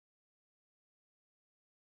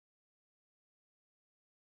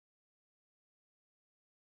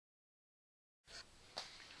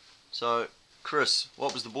So, Chris,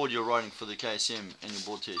 what was the board you were riding for the KSM annual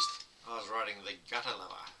board test? I was riding the Gutter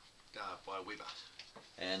Lower by Webber.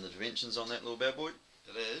 And the dimensions on that little bad boy?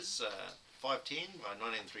 It is 5'10" by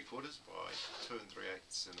 19 3/4 by 2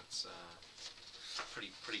 3/8, and it's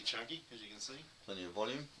pretty chunky, as you can see. Plenty of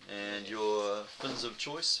volume. And your fins of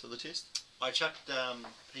choice for the test? I chucked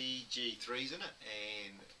PG3s in it,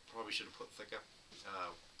 and probably should have put thicker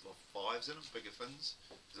 5s in it, bigger fins,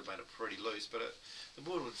 because it made it pretty loose. But the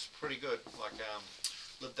board was pretty good. Like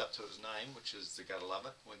lived up to its name, which is the Gutter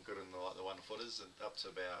Lover. Went good in the 1-footers and up to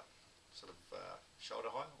about sort of shoulder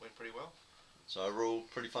height. Went pretty well. So overall,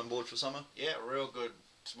 pretty fun board for summer? Yeah, real good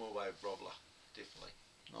small wave wobbler, definitely.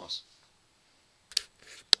 Nice.